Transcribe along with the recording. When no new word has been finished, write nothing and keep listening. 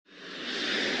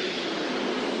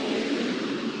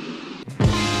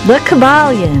The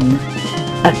Kybalion,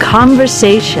 a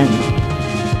conversation,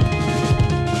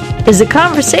 is a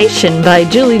conversation by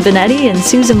Julie Benetti and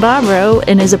Susan Barbaro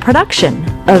and is a production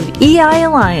of EI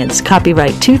Alliance,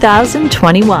 copyright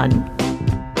 2021.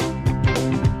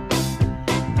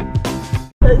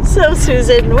 So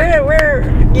Susan,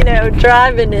 we're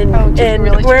driving and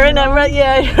really we're in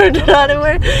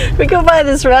we go by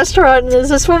this restaurant and there's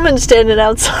this woman standing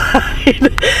outside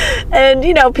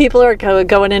and people are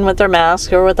going in with their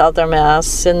mask or without their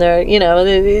masks and they're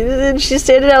and she's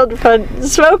standing out in front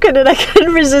smoking, and I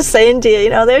couldn't resist saying to you,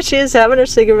 there she is having her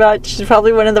cigarette. She's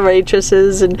probably one of the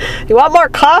waitresses, and you want more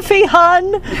coffee,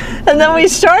 hun? And then we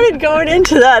started going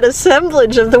into that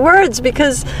assemblage of the words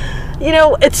because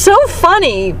it's so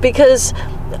funny because,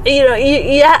 you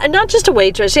not just a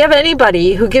waitress, you have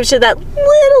anybody who gives you that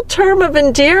little term of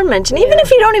endearment. And even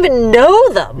if you don't even know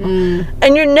them,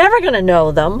 and you're never going to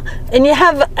know them, and you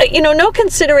have, no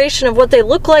consideration of what they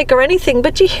look like or anything,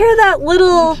 but you hear that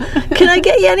little, can I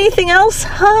get you anything else,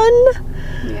 hun?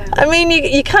 Yeah. I mean,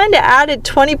 you kind of added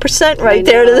 20% right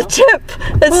there to the tip.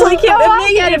 It's like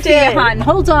I'll get it for you, hon.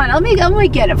 Hold on, let me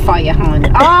get it for you,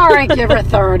 hon. All right, give her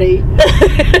 30.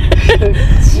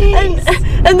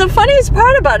 and the funniest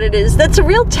part about it is that's a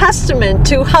real testament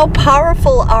to how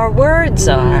powerful our words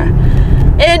are.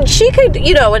 And she could,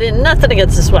 and nothing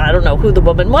against this one. I don't know who the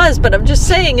woman was, but I'm just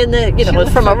saying,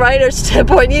 from a writer's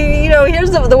standpoint, here's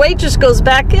the waitress goes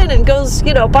back in and goes,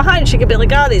 behind. She could be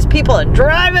like, oh, these people are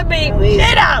driving me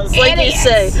shithouse, like you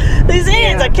say. These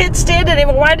idiots, I can't stand it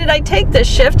anymore. Why did I take this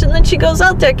shift? And then she goes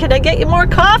out there, can I get you more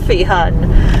coffee, hun?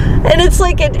 And it's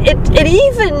like it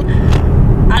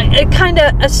kind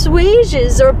of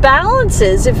assuages or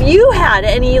balances if you had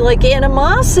any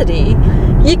animosity.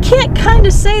 You can't kind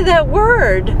of say that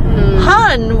word,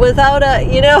 hun, without a,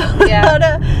 without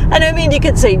a, and I mean, you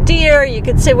could say dear, you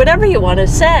could say whatever you want to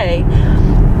say.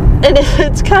 And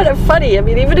it's kind of funny. I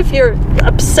mean, even if you're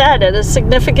upset at a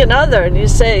significant other and you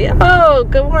say, oh,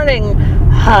 good morning,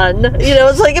 hun,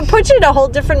 it's like it puts you in a whole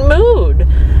different mood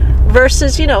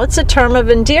versus, it's a term of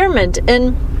endearment.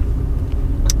 And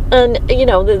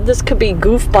this could be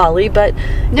goofball-y, but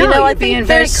you're being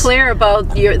very clear about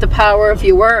the power of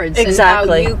your words and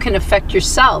how you can affect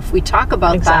yourself. We talk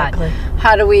about that.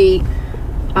 How do we,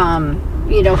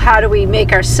 how do we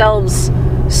make ourselves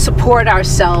support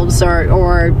ourselves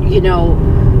or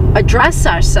address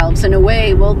ourselves in a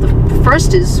way? Well, the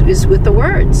first is with the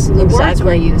words, words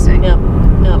we're using.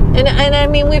 Yeah. And I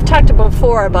mean, we've talked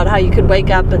before about how you could wake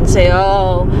up and say,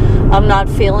 oh, I'm not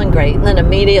feeling great. And then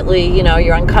immediately,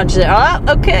 you're unconscious. Oh,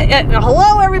 okay.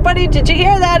 Hello, everybody. Did you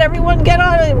hear that? Everyone get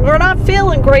on. We're not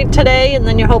feeling great today. And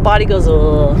then your whole body goes,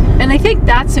 oh. And I think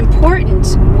that's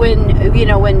important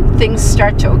when things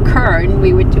start to occur. And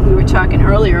we were talking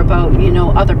earlier about,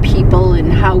 other people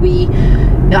and how we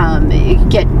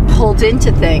get pulled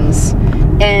into things.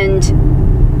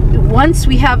 And once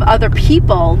we have other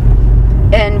people,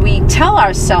 and we tell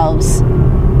ourselves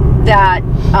that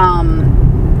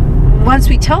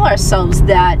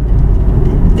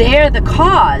they're the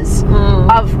cause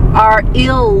of our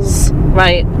ills,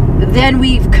 right? Then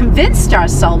we've convinced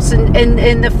ourselves.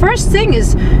 And the first thing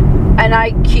is, and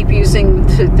I keep using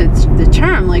the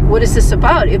term, like, what is this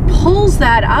about? It pulls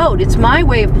that out. It's my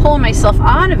way of pulling myself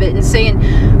out of it and saying,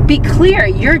 be clear,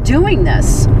 you're doing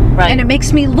this. Right. And it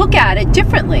makes me look at it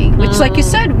differently. Which, like you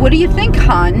said, what do you think,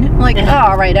 hon? Like, oh,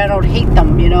 all right, I don't hate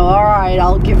them, all right,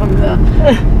 I'll give them the...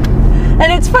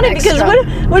 And it's funny because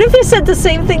what if you said the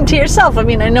same thing to yourself? I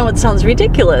mean, I know it sounds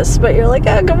ridiculous, but you're like,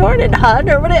 oh, good morning, hon,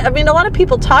 or what? I mean, a lot of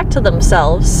people talk to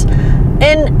themselves,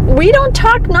 and we don't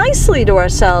talk nicely to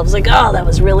ourselves. Like, oh, that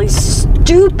was really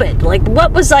stupid. Like,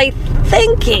 what was I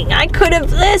thinking? I could have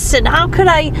this, and how could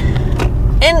I...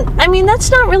 And, I mean, that's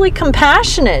not really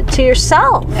compassionate to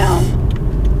yourself.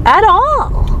 No. At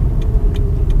all.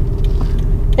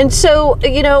 And so,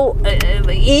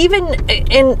 even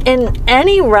in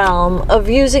any realm of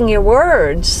using your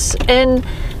words, and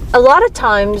a lot of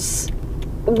times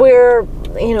we're,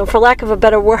 for lack of a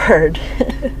better word,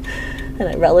 and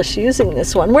I relish using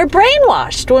this one, we're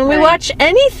brainwashed. When we watch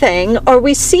anything or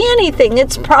we see anything,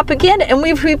 it's propaganda, and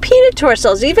we repeat it to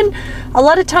ourselves. Even a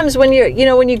lot of times when you're,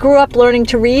 when you grew up learning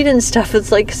to read and stuff,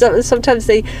 it's like sometimes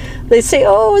they say,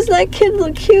 oh, isn't that kid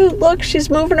look cute? Look,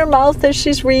 she's moving her mouth as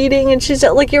she's reading, and she's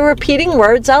like, you're repeating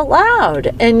words out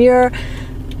loud, and you're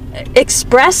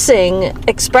expressing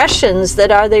expressions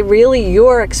that are they really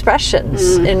your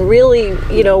expressions, and really,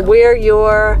 where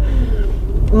you're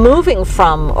moving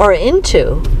from or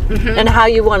into, and how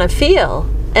you want to feel.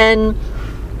 And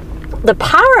the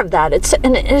power of that, it's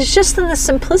just in the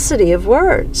simplicity of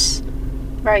words.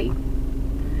 Right.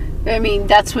 I mean,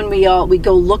 that's when we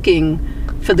go looking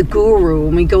for the guru,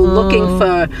 and we go looking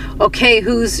for, okay,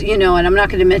 who's, and I'm not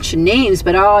going to mention names,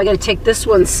 but I got to take this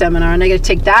one seminar and I got to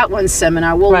take that one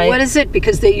seminar. Well, right. What is it?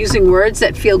 Because they're using words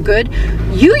that feel good.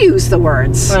 You use the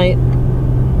words. Right.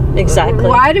 Exactly.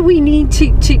 Why do we need to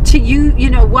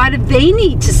why do they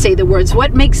need to say the words?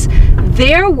 What makes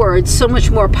their words so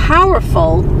much more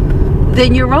powerful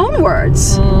than your own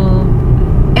words?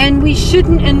 And we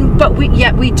shouldn't, but we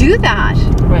do that.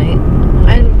 Right.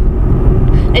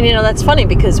 And that's funny,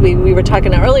 because we were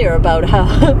talking earlier about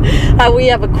how we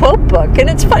have a quote book, and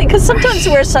it's funny because sometimes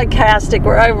we're sarcastic,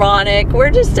 we're ironic,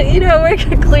 we're just we're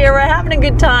clear, we're having a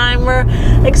good time, we're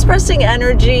expressing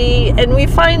energy, and we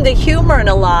find the humor in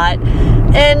a lot.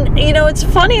 And it's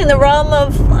funny, in the realm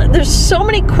of, there's so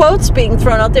many quotes being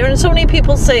thrown out there, and so many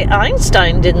people say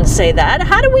Einstein didn't say that.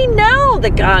 How do we know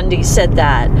that Gandhi said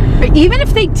that? But even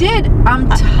if they did, I'm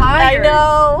tired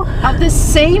of the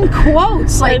same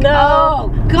quotes. Like, oh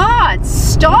God,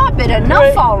 stop it!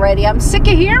 Enough already! I'm sick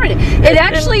of hearing it. It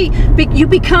actually, you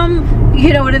become,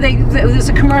 what are they? There's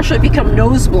a commercial. You become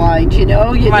nose blind. You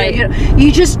don't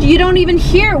even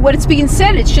hear what it's being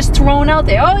said. It's just thrown out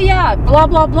there. Oh yeah, blah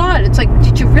blah blah. And it's like,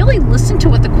 did you really listen to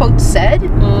what the quote said?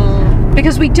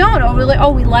 Because we don't.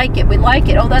 We like it. We like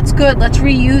it. Oh, that's good. Let's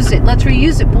reuse it.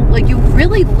 Well, like, you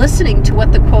really listening to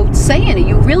what the quote's saying? Are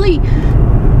you really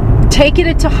taking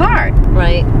it to heart?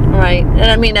 Right.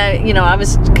 And I mean, I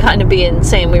was kind of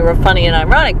saying we were funny and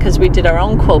ironic because we did our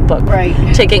own quote book, right?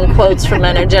 Taking quotes from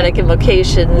Energetic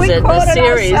Invocations and the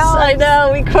series. Ourselves. I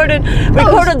know, we quoted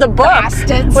the book,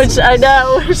 bastards. Which I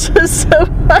know, which is so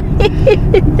funny.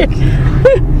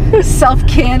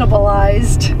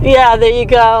 Self-cannibalized. Yeah, there you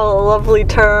go. A lovely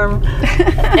term.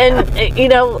 And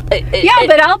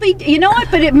but I'll be,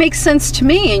 but it makes sense to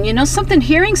me. And something,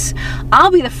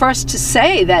 I'll be the first to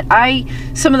say that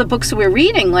some of the books that we're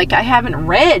reading, like, I haven't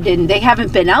read and they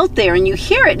haven't been out there, and you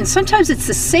hear it, and sometimes it's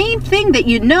the same thing that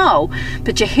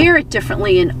but you hear it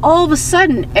differently, and all of a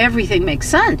sudden everything makes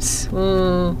sense.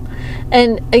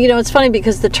 And it's funny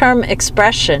because the term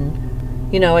expression,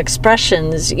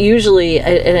 expressions usually,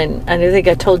 and I think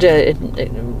I told you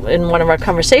in one of our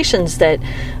conversations that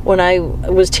when I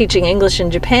was teaching English in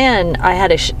Japan, I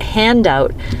had a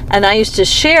handout, and I used to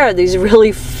share these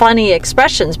really funny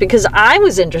expressions because I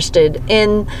was interested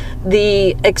in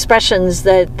the expressions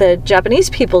that the Japanese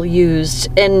people used,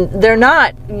 and they're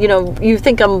not, you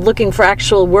think I'm looking for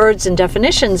actual words and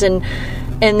definitions, and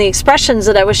the expressions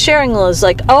that I was sharing was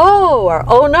like, oh, or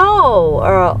oh no,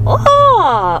 or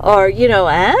oh, or,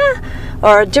 eh?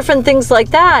 Or different things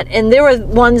like that. And there were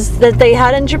ones that they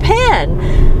had in Japan,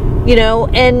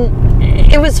 and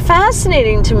it was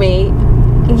fascinating to me.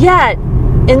 Yet,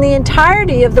 in the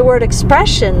entirety of the word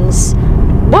expressions,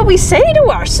 what we say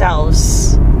to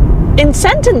ourselves in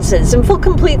sentences, in full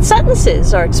complete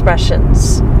sentences, are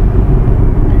expressions.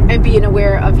 And being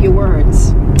aware of your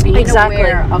words. Being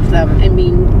aware of them. I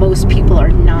mean, most people are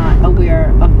not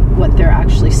aware of what they're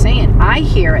actually saying. I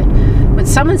hear it. When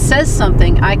someone says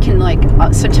something, I can,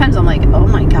 sometimes I'm like, oh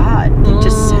my God, they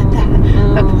just said that.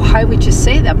 Why would you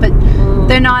say that? But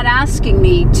they're not asking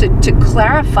me to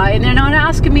clarify, and they're not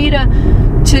asking me to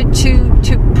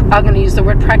I'm going to use the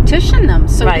word practition them.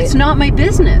 So it's not my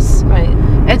business. Right.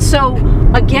 And so,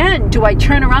 again, do I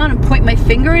turn around and point my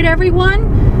finger at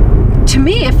everyone? To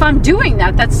me, if I'm doing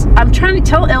that, I'm trying to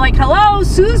tell, like, hello,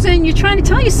 Susan, you're trying to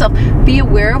tell yourself, be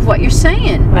aware of what you're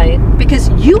saying. Right. Because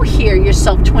you hear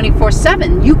yourself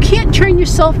 24/7. You can't turn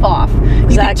yourself off.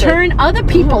 Exactly. You can turn other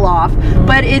people off,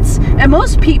 but and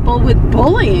most people with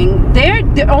bullying,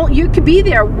 you could be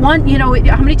there how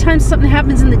many times something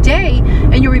happens in the day,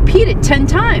 and you repeat it 10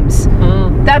 times.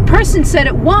 That person said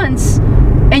it once,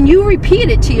 and you repeat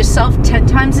it to yourself 10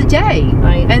 times a day,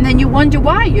 right? And then you wonder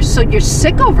why you're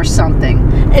sick over something.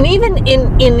 And even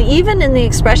in the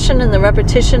expression and the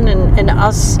repetition and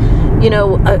us,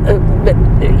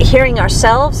 hearing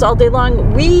ourselves all day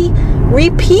long, we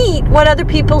repeat what other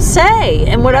people say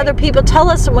and what other people tell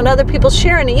us and what other people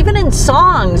share. And even in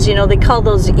songs, they call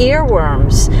those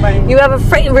earworms. Right. You have a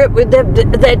phrase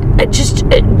that just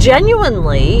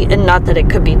genuinely, and not that it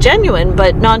could be genuine,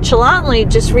 but nonchalantly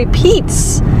just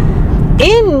repeats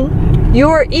in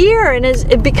your ear, and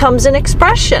it becomes an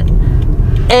expression.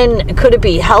 And could it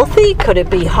be healthy? Could it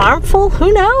be harmful?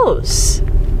 Who knows?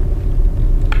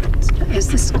 Is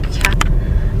this cat?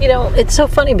 It's so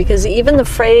funny because even the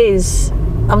phrase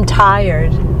 "I'm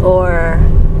tired" or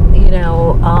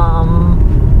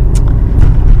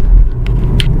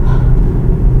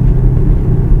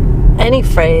any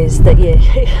phrase that you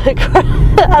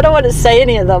I don't want to say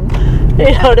any of them,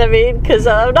 you know what I mean, because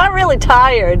I'm not really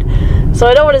tired, So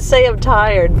I don't want to say I'm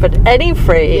tired, but any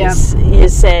phrase you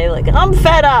say, like, I'm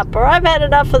fed up, or I've had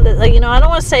enough of this, I don't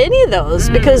want to say any of those,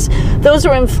 because those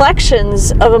are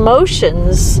inflections of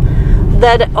emotions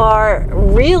that are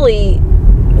really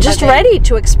just ready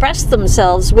to express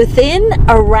themselves within,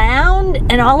 around,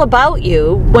 and all about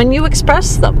you when you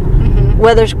express them,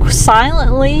 whether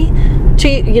silently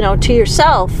to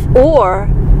yourself or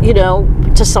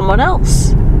to someone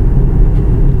else.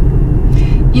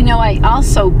 I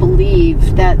also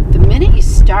believe that the minute you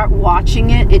start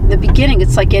watching it, in the beginning,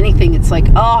 it's like anything. It's like,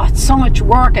 oh, it's so much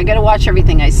work. I got to watch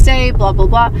everything I say, blah, blah,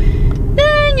 blah.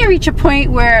 Then you reach a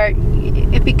point where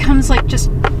it becomes like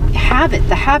just habit.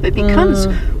 The habit becomes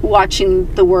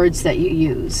watching the words that you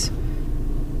use.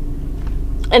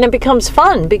 And it becomes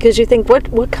fun because you think,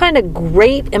 what kind of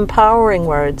great, empowering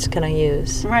words can I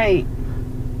use? Right.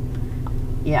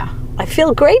 Yeah. I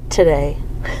feel great today.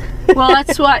 Well,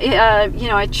 that's why,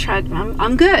 I tried.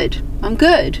 I'm good. I'm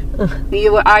good.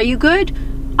 Are you good?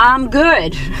 I'm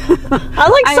good. I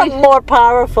like something more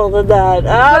powerful than that.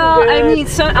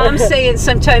 Good. I'm saying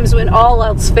sometimes when all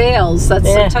else fails, that's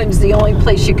sometimes the only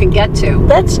place you can get to.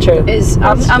 That's true.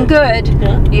 I'm good.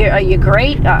 Yeah. Are you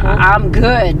great? I'm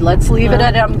good. Let's leave it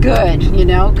at I'm good,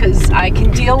 because I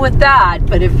can deal with that.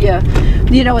 But if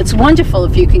it's wonderful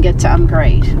if you can get to I'm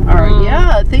great.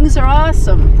 Or, things are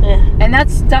awesome. Yeah. And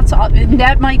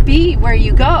that might be where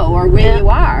you go or where you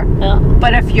are. Yeah.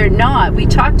 But if you're not, we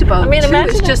talked about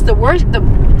it's just the worst.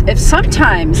 If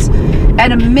sometimes,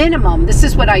 at a minimum, this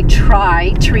is what I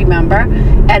try to remember.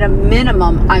 At a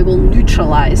minimum, I will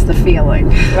neutralize the feeling.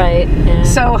 Right. Yeah.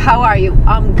 So, how are you?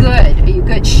 I'm good. Are you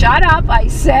good? Shut up! I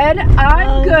said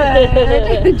I'm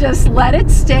good. Just let it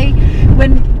stay.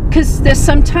 Because there's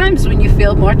some times when you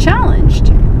feel more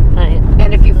challenged. Right.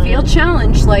 And if you feel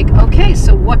challenged, like, okay,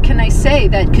 so what can I say?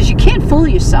 Because you can't fool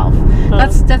yourself.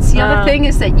 That's the other thing,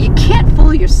 is that you can't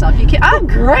fool yourself. I'm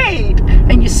great,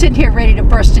 and you're sitting here ready to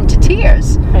burst into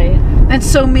tears. Right. And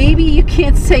so maybe you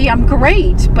can't say I'm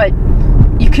great, but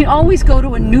you can always go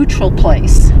to a neutral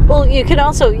place. Well, you can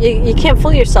also, you can't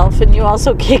fool yourself, and you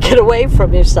also can't get away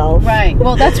from yourself. Right.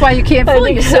 Well, that's why you can't fool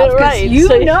yourself, because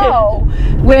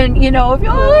when, if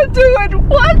you're doing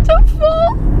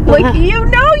wonderful, like,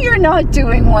 you're not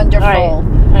doing wonderful.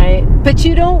 Right. But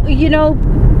you don't,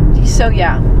 so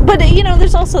yeah. But,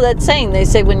 there's also that saying, they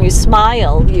say when you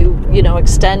smile, you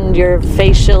extend your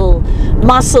facial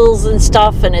muscles and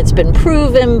stuff, and it's been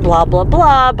proven, blah, blah,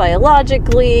 blah,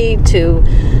 biologically to,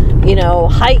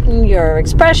 heighten your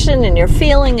expression and your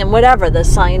feeling and whatever the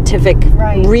scientific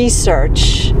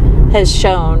research has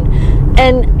shown.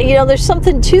 And, there's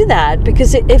something to that,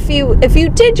 because if you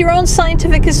did your own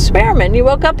scientific experiment, you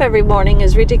woke up every morning,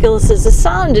 as ridiculous as it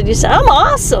sounded, and you said, I'm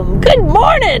awesome, good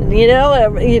morning,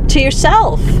 to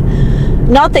yourself.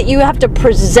 Not that you have to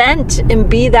present and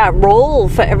be that role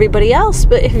for everybody else,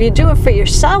 but if you do it for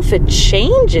yourself, it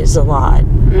changes a lot.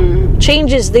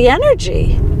 Changes the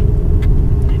energy.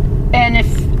 And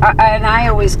I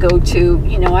always go to,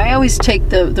 I always take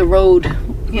the road,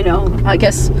 I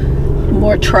guess,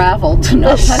 more traveled,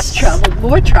 not less traveled,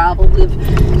 more traveled.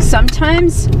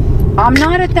 Sometimes I'm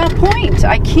not at that point.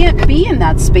 I can't be in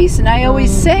that space, and I always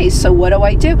say, so what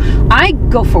do? I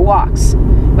go for walks.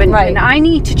 When I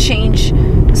need to change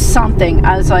something,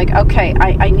 I was like, okay,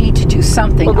 I need to do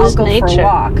something. I'll go for a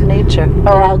walk.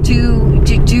 Or I'll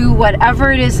do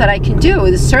whatever it is that I can do.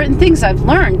 There's certain things I've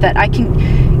learned that I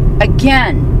can,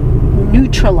 again,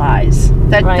 neutralize.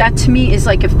 That to me is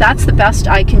like, if that's the best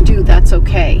I can do, that's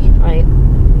okay. Right.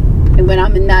 And when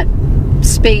I'm in that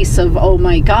space of, oh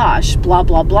my gosh, blah,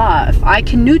 blah, blah, if I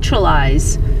can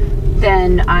neutralize,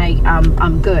 then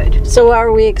I'm good. So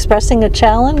are we expressing a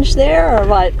challenge there, or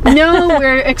what? No,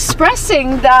 we're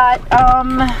expressing that,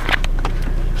 I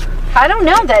don't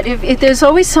know, that if there's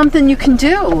always something you can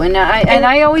do. And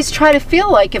I always try to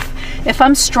feel like if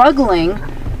I'm struggling,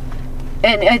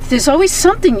 and there's always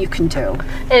something you can do.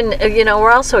 And,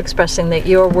 we're also expressing that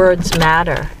your words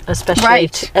matter,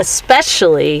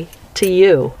 especially to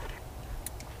you.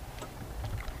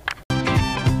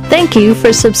 Thank you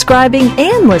for subscribing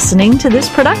and listening to this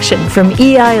production from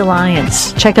EI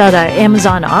Alliance. Check out our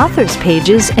Amazon authors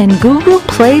pages and Google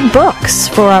Play Books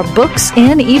for our books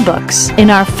and ebooks, and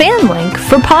our fan link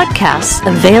for podcasts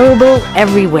available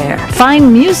everywhere.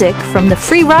 Find music from the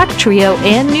Free Rock Trio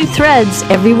and New Threads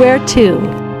everywhere too.